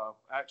is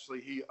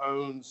he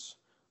owns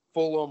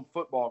Fulham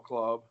Football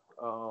Club.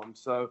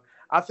 So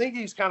I think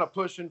he's kind of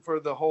pushing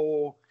for the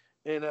whole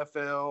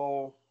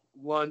NFL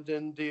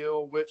London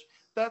deal, which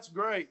that's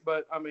great.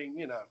 But I mean,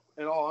 in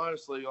all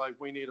honesty,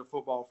 we need a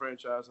football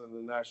franchise in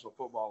the National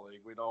Football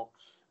League.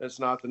 It's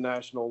not the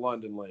National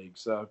London League.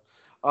 So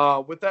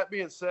with that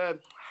being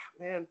said,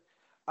 man,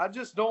 I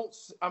just don't,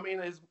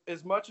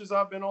 as much as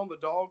I've been on the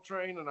dog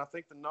train and I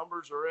think the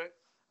numbers are it,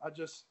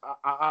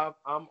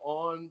 I'm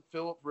on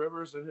Phillip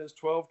Rivers and his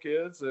 12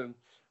 kids and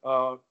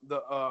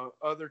the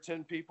other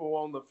 10 people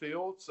on the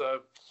field.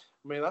 So,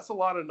 that's a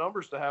lot of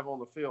numbers to have on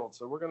the field.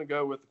 So we're going to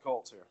go with the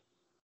Colts here.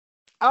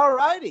 All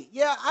righty.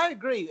 Yeah, I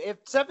agree. If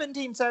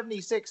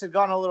 1776 had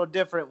gone a little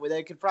different,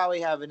 they could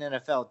probably have an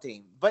NFL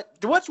team. But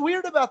what's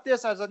weird about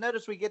this, as I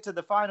noticed we get to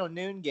the final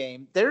noon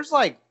game, there's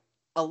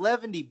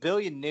 11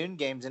 billion noon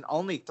games and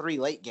only 3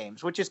 late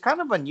games, which is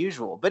kind of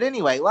unusual. But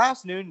anyway,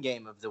 last noon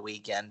game of the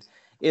weekend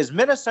is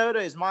Minnesota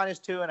is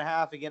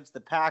 -2.5 against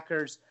the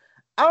Packers.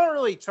 I don't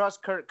really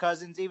trust Kirk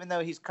Cousins, even though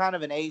he's kind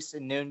of an ace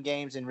in noon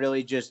games and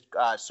really just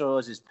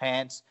soils his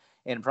pants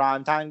in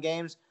primetime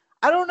games.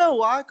 I don't know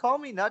why. Call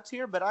me nuts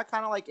here, but I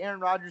kind of like Aaron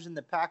Rodgers and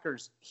the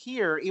Packers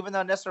here, even though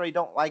I necessarily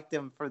don't like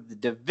them for the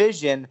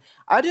division.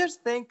 I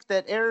just think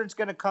that Aaron's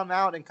going to come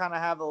out and kind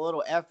of have a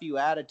little FU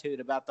attitude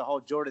about the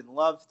whole Jordan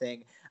Love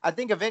thing. I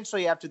think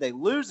eventually after they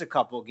lose a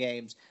couple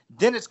games,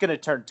 then it's going to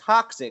turn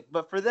toxic.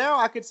 But for now,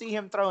 I could see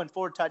him throwing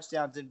 4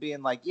 touchdowns and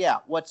being like, yeah,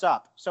 what's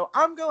up? So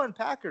I'm going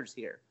Packers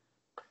here.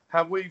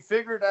 Have we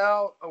figured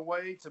out a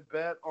way to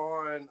bet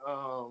on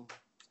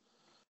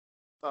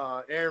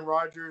Aaron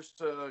Rodgers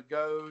to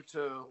go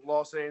to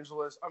Las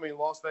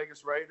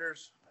Vegas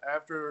Raiders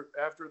after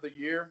the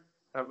year?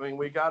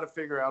 We got to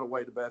figure out a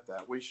way to bet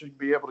that. We should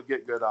be able to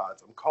get good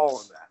odds. I'm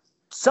calling that.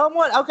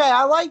 Somewhat. Okay,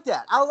 I like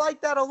that. I like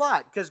that a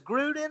lot because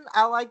Gruden,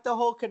 I like the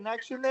whole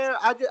connection there.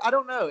 I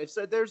don't know. If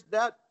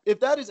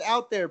that is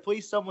out there,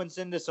 please someone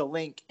send us a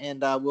link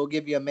and we'll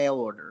give you a mail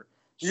order.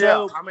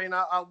 So, sorry,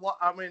 I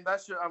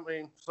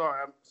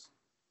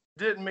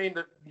didn't mean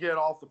to get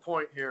off the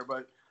point here,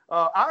 but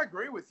I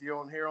agree with you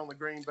on the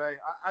Green Bay.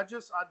 I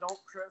don't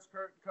trust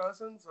Kirk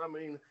Cousins.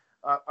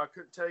 I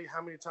couldn't tell you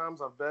how many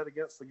times I've bet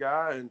against the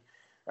guy and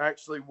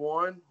actually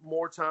won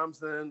more times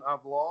than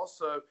I've lost.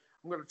 So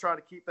I'm going to try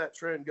to keep that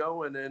trend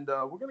going, and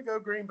we're going to go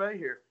Green Bay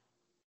here.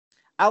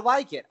 I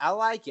like it.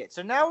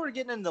 So now we're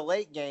getting into the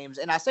late games,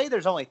 and I say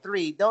there's only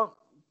 3.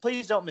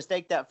 Please don't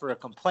mistake that for a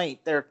complaint.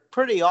 They're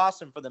pretty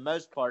awesome for the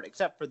most part,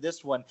 except for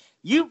this one.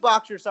 You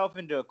box yourself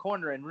into a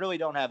corner and really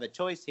don't have a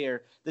choice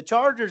here. The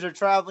Chargers are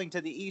traveling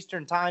to the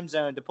Eastern time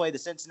zone to play the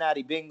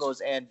Cincinnati Bengals,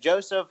 and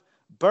Joseph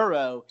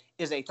Burrow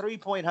is a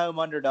 3-point home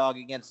underdog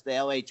against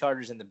the LA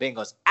Chargers and the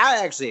Bengals.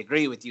 I actually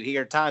agree with you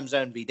here. Time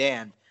zone be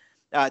damned.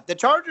 The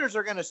Chargers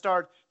are going to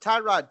start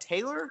Tyrod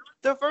Taylor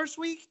the first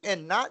week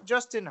and not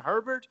Justin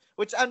Herbert,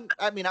 which I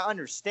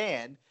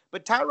understand.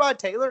 But Tyrod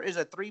Taylor is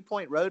a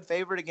 3-point road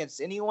favorite against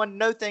anyone.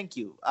 No, thank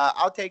you.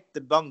 I'll take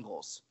the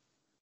Bengals.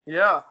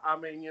 Yeah, I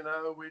mean,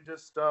 we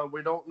just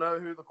we don't know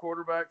who the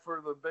quarterback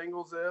for the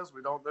Bengals is.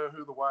 We don't know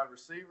who the wide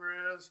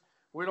receiver is.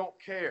 We don't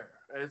care.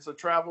 It's a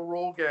travel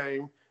rule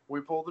game. We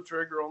pull the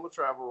trigger on the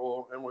travel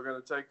rule, and we're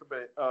going to take the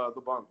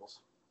Bengals.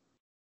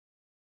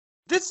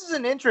 This is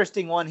an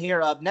interesting one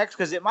here up next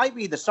because it might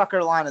be the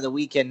sucker line of the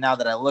weekend now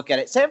that I look at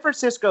it. San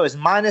Francisco is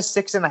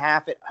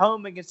 -6.5 at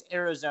home against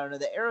Arizona.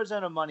 The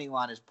Arizona money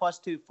line is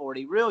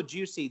 +240. Real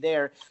juicy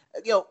there.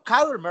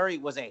 Kyler Murray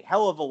was a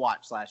hell of a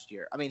watch last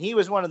year. I mean, he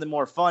was one of the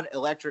more fun,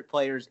 electric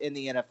players in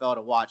the NFL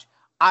to watch.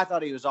 I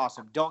thought he was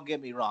awesome. Don't get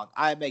me wrong.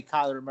 I am a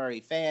Kyler Murray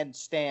fan,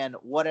 stan,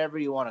 whatever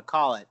you want to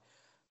call it.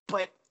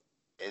 But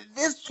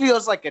this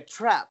feels like a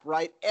trap,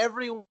 right?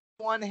 Everyone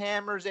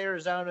hammers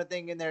Arizona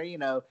thinking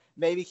they're,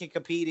 maybe can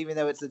compete, even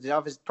though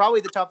it's probably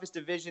the toughest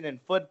division in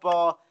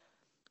football.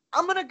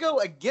 I'm going to go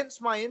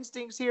against my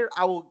instincts here.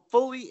 I will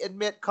fully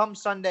admit come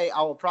Sunday,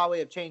 I will probably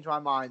have changed my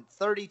mind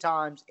 30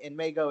 times and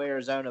may go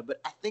Arizona, but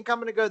I think I'm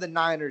going to go the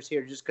Niners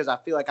here just because I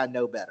feel like I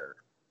know better.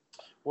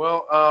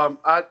 Well,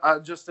 I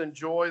just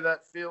enjoy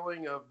that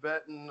feeling of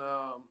betting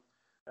a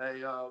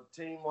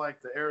team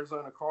like the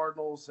Arizona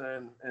Cardinals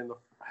and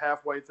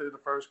halfway through the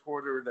first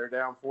quarter, they're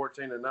down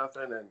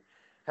 14-0 and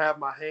have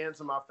my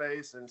hands in my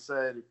face and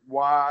said,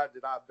 why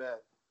did I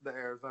bet the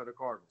Arizona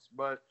Cardinals?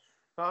 But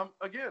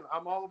again,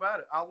 I'm all about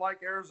it. I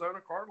like Arizona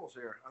Cardinals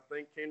here. I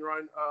think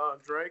Kenyon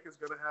Drake is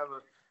going to have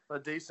a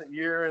decent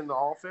year in the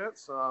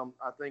offense.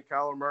 I think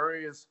Kyler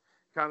Murray is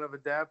kind of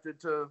adapted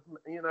to,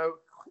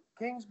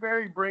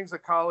 Kingsbury brings a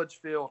college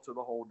feel to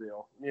the whole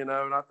deal, and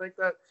I think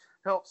that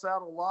helps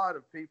out a lot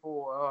of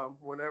people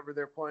whenever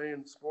they're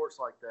playing sports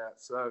like that.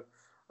 So,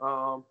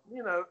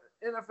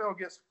 NFL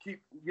gets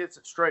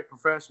it straight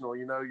professional.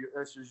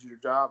 That's just your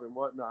job and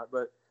whatnot.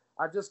 But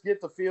I just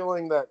get the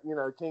feeling that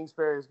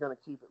Kingsbury is going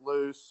to keep it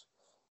loose,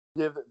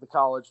 give it the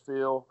college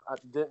feel.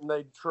 Didn't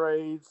they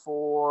trade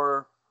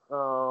for?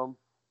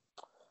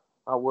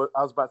 I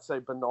was about to say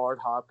Bernard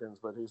Hopkins,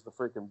 but he's the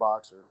freaking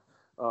boxer.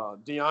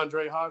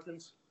 DeAndre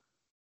Hopkins.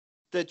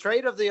 The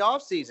trade of the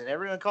offseason.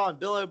 Everyone calling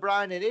Bill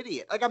O'Brien an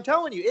idiot. Like, I'm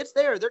telling you, it's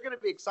there. They're going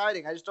to be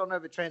exciting. I just don't know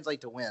if it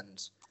translates to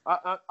wins.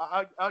 I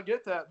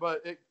get that,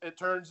 but it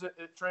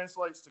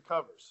translates to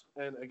covers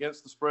and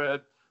against the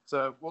spread.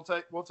 So we'll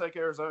take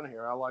Arizona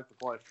here. I like the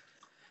play.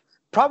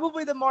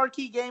 Probably the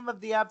marquee game of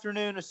the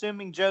afternoon,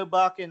 assuming Joe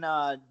Buck and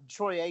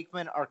Troy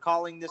Aikman are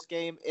calling this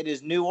game. It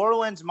is New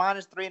Orleans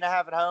 -3.5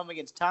 at home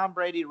against Tom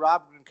Brady,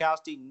 Rob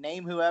Gronkowski,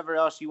 name whoever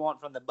else you want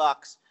from the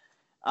Bucs.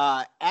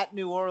 At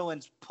New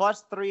Orleans,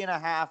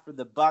 +3.5 for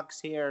the Bucs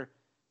here.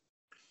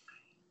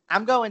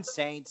 I'm going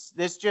Saints.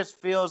 This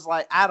just feels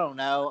like, I don't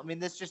know. I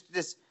mean,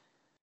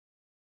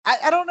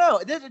 I don't know.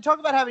 Talk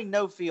about having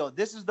no feel.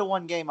 This is the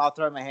one game I'll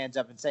throw my hands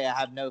up and say I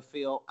have no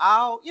feel.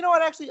 You know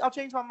what? Actually, I'll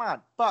change my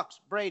mind. Bucs,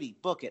 Brady,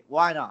 book it.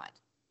 Why not?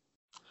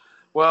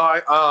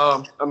 Well,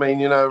 I mean,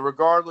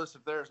 regardless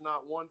if there's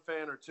not one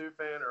fan or two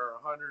fan or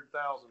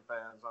 100,000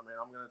 fans, I mean,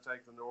 I'm going to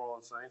take the New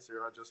Orleans Saints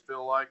here. I just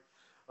feel like,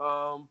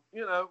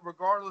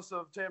 regardless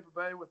of Tampa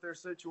Bay with their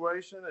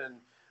situation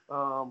and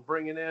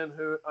bringing in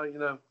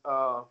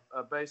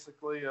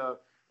basically a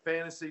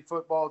fantasy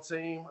football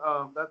team,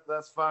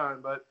 that's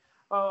fine. But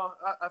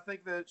I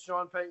think that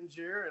Sean Payton's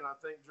year, and I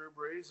think Drew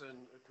Brees and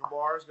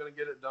Kamara is going to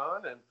get it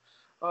done. And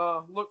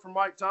look for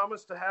Mike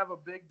Thomas to have a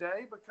big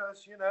day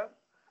because,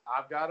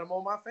 I've got him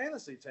on my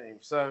fantasy team.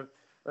 So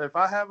if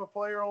I have a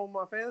player on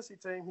my fantasy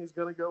team, he's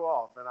going to go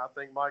off. And I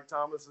think Mike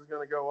Thomas is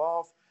going to go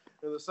off,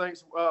 and the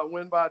Saints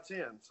win by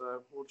 10.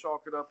 So we'll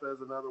chalk it up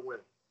as another win.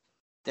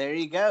 There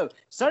you go.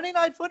 Sunday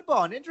Night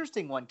Football, an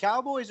interesting one.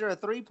 Cowboys are a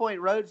 3-point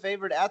road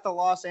favorite at the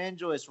Los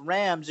Angeles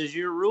Rams. Is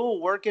your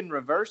rule work in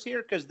reverse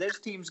here? Because this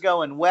team's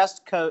going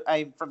West Coast,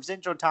 from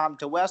Central Time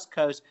to West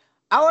Coast.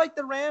 I like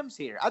the Rams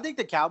here. I think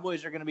the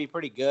Cowboys are going to be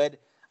pretty good.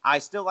 I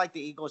still like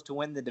the Eagles to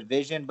win the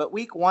division. But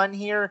week one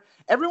here,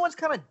 everyone's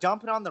kind of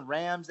dumping on the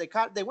Rams.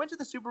 They went to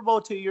the Super Bowl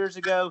 2 years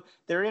ago.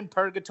 They're in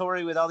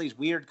purgatory with all these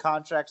weird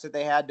contracts that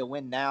they had to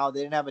win now.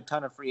 They didn't have a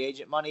ton of free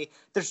agent money.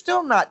 They're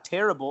still not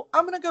terrible.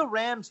 I'm going to go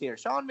Rams here.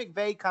 Sean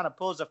McVay kind of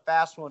pulls a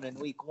fast one in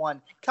week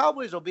one.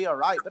 Cowboys will be all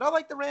right, but I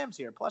like the Rams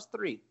here,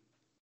 +3.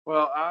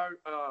 Well,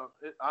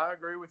 I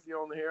agree with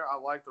you on here. I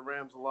like the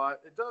Rams a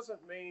lot. It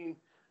doesn't mean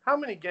 – how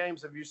many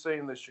games have you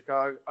seen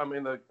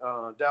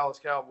the Dallas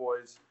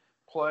Cowboys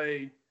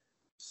play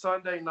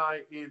Sunday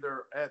night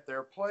either at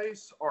their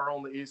place or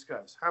on the East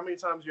Coast? How many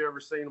times have you ever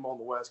seen them on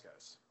the West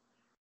Coast?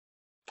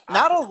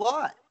 Not a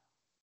lot.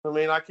 I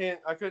mean, I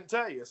couldn't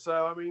tell you.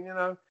 So, I mean,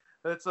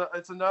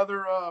 it's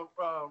another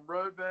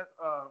road bet.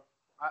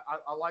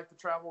 I like the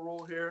travel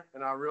rule here,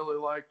 and I really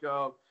like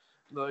the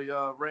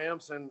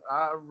Rams, and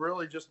I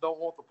really just don't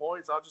want the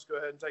points. I'll just go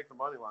ahead and take the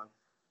money line.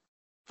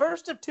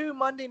 First of two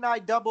Monday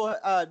night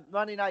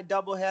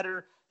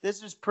doubleheader.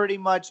 This is pretty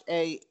much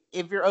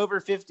if you're over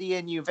 50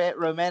 and you've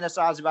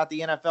romanticized about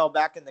the NFL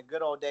back in the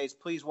good old days,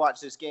 please watch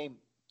this game.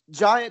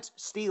 Giants,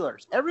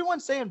 Steelers.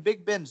 Everyone's saying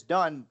Big Ben's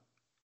done,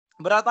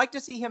 but I'd like to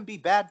see him be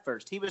bad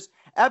first. He was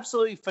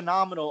absolutely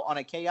phenomenal on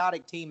a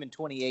chaotic team in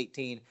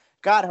 2018.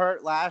 Got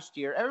hurt last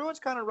year. Everyone's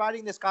kind of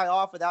writing this guy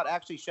off without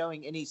actually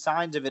showing any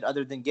signs of it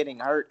other than getting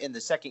hurt in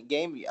the second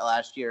game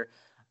last year.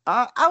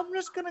 I'm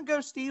just going to go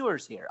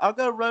Steelers here. I'll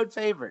go road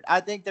favorite. I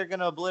think they're going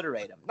to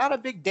obliterate him. Not a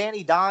big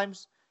Danny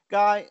Dimes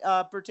guy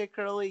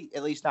particularly,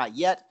 at least not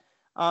yet.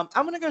 I'm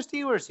going to go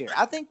Steelers here.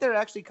 I think they're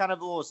actually kind of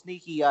a little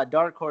sneaky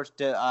dark horse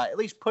to at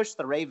least push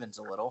the Ravens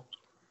a little.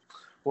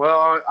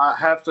 Well, I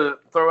have to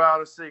throw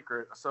out a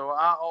secret. So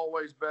I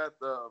always bet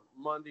the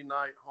Monday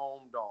night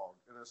home dog,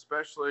 and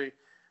especially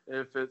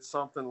if it's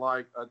something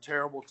like a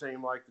terrible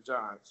team like the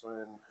Giants.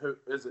 And who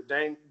is it?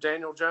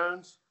 Daniel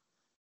Jones,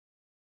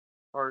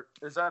 or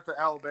is that the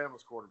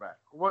Alabama's quarterback?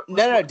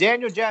 No,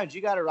 Daniel Jones.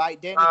 You got it right.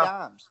 Danny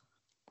Dimes.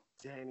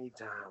 Danny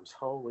Dimes.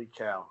 Holy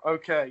cow.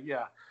 Okay,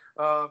 yeah.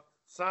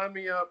 Sign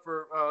me up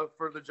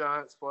for the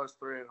Giants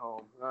 +3 at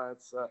home.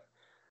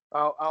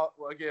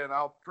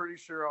 I'll pretty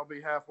sure I'll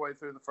be halfway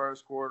through the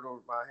first quarter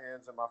with my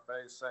hands in my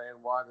face saying,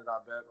 why did I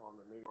bet on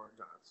the New York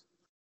Giants?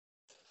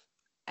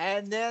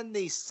 And then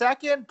the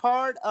second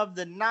part of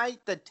the night,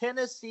 the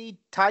Tennessee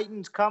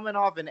Titans, coming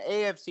off an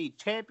AFC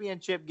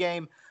Championship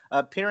game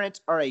appearance,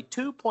 are a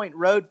 2-point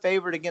road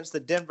favorite against the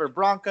Denver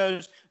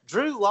Broncos.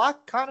 Drew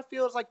Lock kind of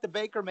feels like the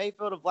Baker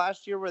Mayfield of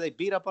last year, where they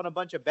beat up on a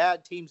bunch of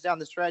bad teams down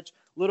the stretch,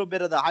 a little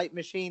bit of the hype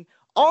machine.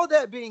 All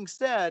that being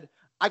said,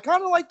 I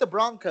kind of like the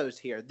Broncos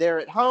here. They're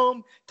at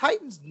home.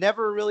 Titans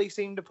never really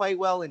seem to play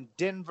well in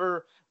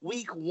Denver.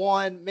 Week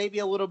 1, maybe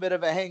a little bit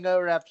of a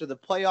hangover after the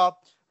playoff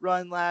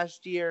run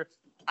last year.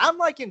 I'm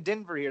liking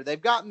Denver here.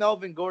 They've got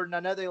Melvin Gordon.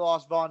 I know they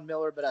lost Von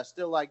Miller, but I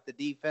still like the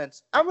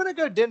defense. I'm going to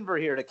go Denver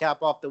here to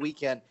cap off the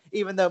weekend,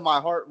 even though my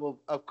heart will,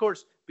 of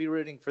course, be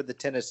rooting for the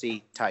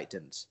Tennessee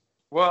Titans.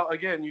 Well,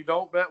 again, you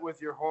don't bet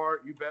with your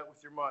heart, you bet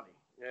with your money.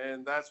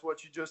 And that's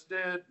what you just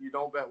did. You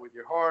don't bet with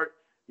your heart,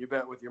 you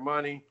bet with your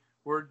money.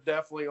 We're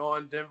definitely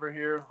on Denver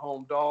here,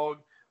 home dog.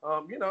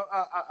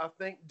 I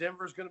think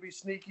Denver's going to be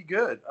sneaky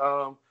good.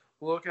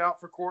 Look out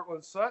for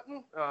Cortland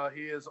Sutton.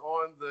 He is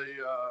on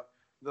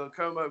the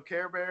Como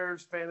Care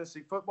Bears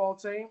fantasy football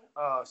team.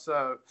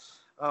 So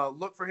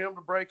look for him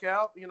to break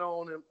out,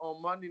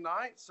 on Monday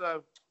night.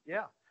 So,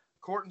 yeah,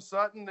 Cortland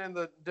Sutton and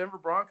the Denver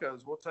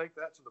Broncos, we'll take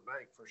that to the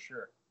bank for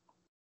sure.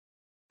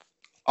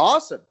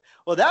 Awesome.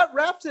 Well, that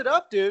wraps it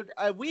up, dude.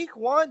 Week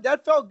 1,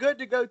 that felt good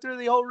to go through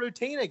the whole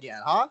routine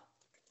again, huh?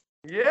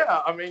 Yeah,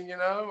 I mean,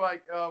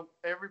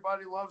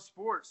 everybody loves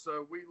sports,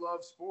 so we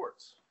love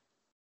sports.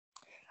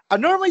 I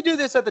normally do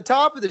this at the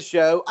top of the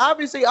show.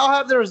 Obviously, I'll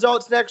have the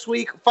results next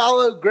week.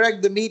 Follow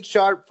Greg the Meat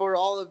Sharp for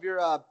all of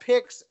your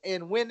picks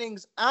and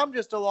winnings. I'm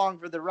just along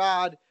for the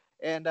ride,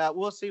 and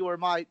we'll see where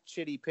my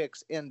shitty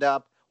picks end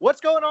up. What's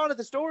going on at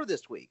the store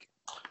this week?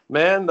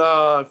 Man,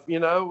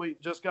 we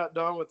just got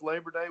done with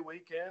Labor Day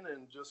weekend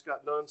and just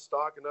got done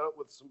stocking up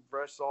with some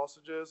fresh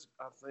sausages.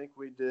 I think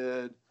we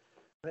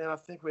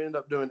ended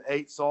up doing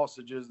 8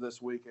 sausages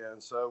this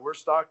weekend. So we're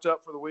stocked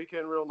up for the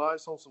weekend real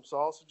nice on some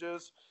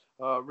sausages.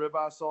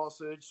 Ribeye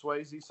sausage,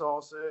 Swayze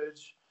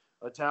sausage,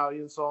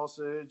 Italian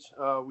sausage.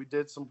 We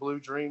did some Blue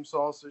Dream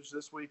sausage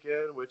this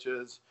weekend, which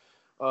is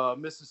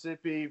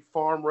Mississippi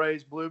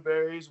farm-raised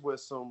blueberries with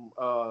some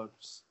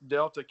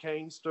Delta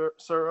cane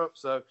syrup.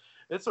 So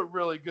it's a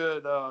really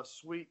good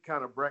sweet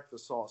kind of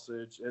breakfast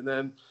sausage. And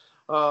then,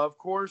 of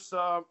course,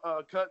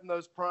 cutting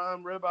those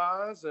prime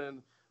ribeyes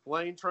and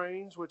Lane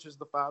Trains, which is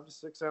the 5 to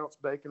 6 ounce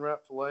bacon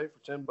wrap filet for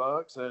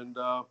 $10. And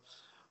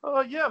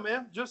yeah,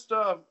 man, just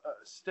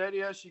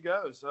steady as she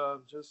goes,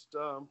 just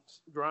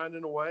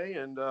grinding away.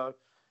 And,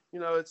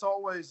 it's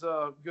always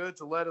good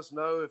to let us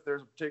know if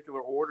there's a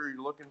particular order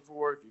you're looking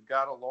for. If you've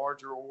got a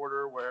larger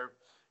order where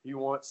you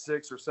want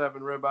 6 or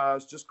 7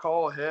 ribeyes, just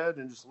call ahead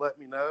and just let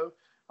me know.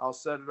 I'll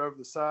set it over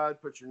the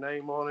side, put your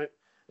name on it,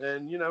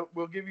 and,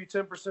 we'll give you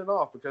 10%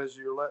 off because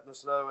you're letting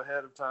us know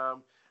ahead of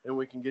time and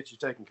we can get you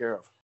taken care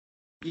of.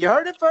 You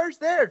heard it first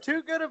there.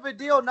 Too good of a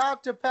deal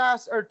not to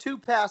pass, or to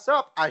pass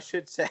up, I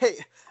should say.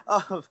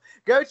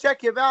 Go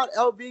check him out,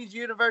 LB's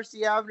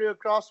University Avenue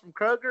across from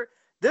Kroger.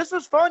 This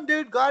was fun,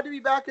 dude. Glad to be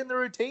back in the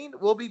routine.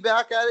 We'll be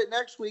back at it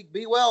next week.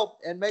 Be well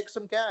and make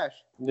some cash.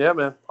 Yeah,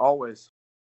 man. Always.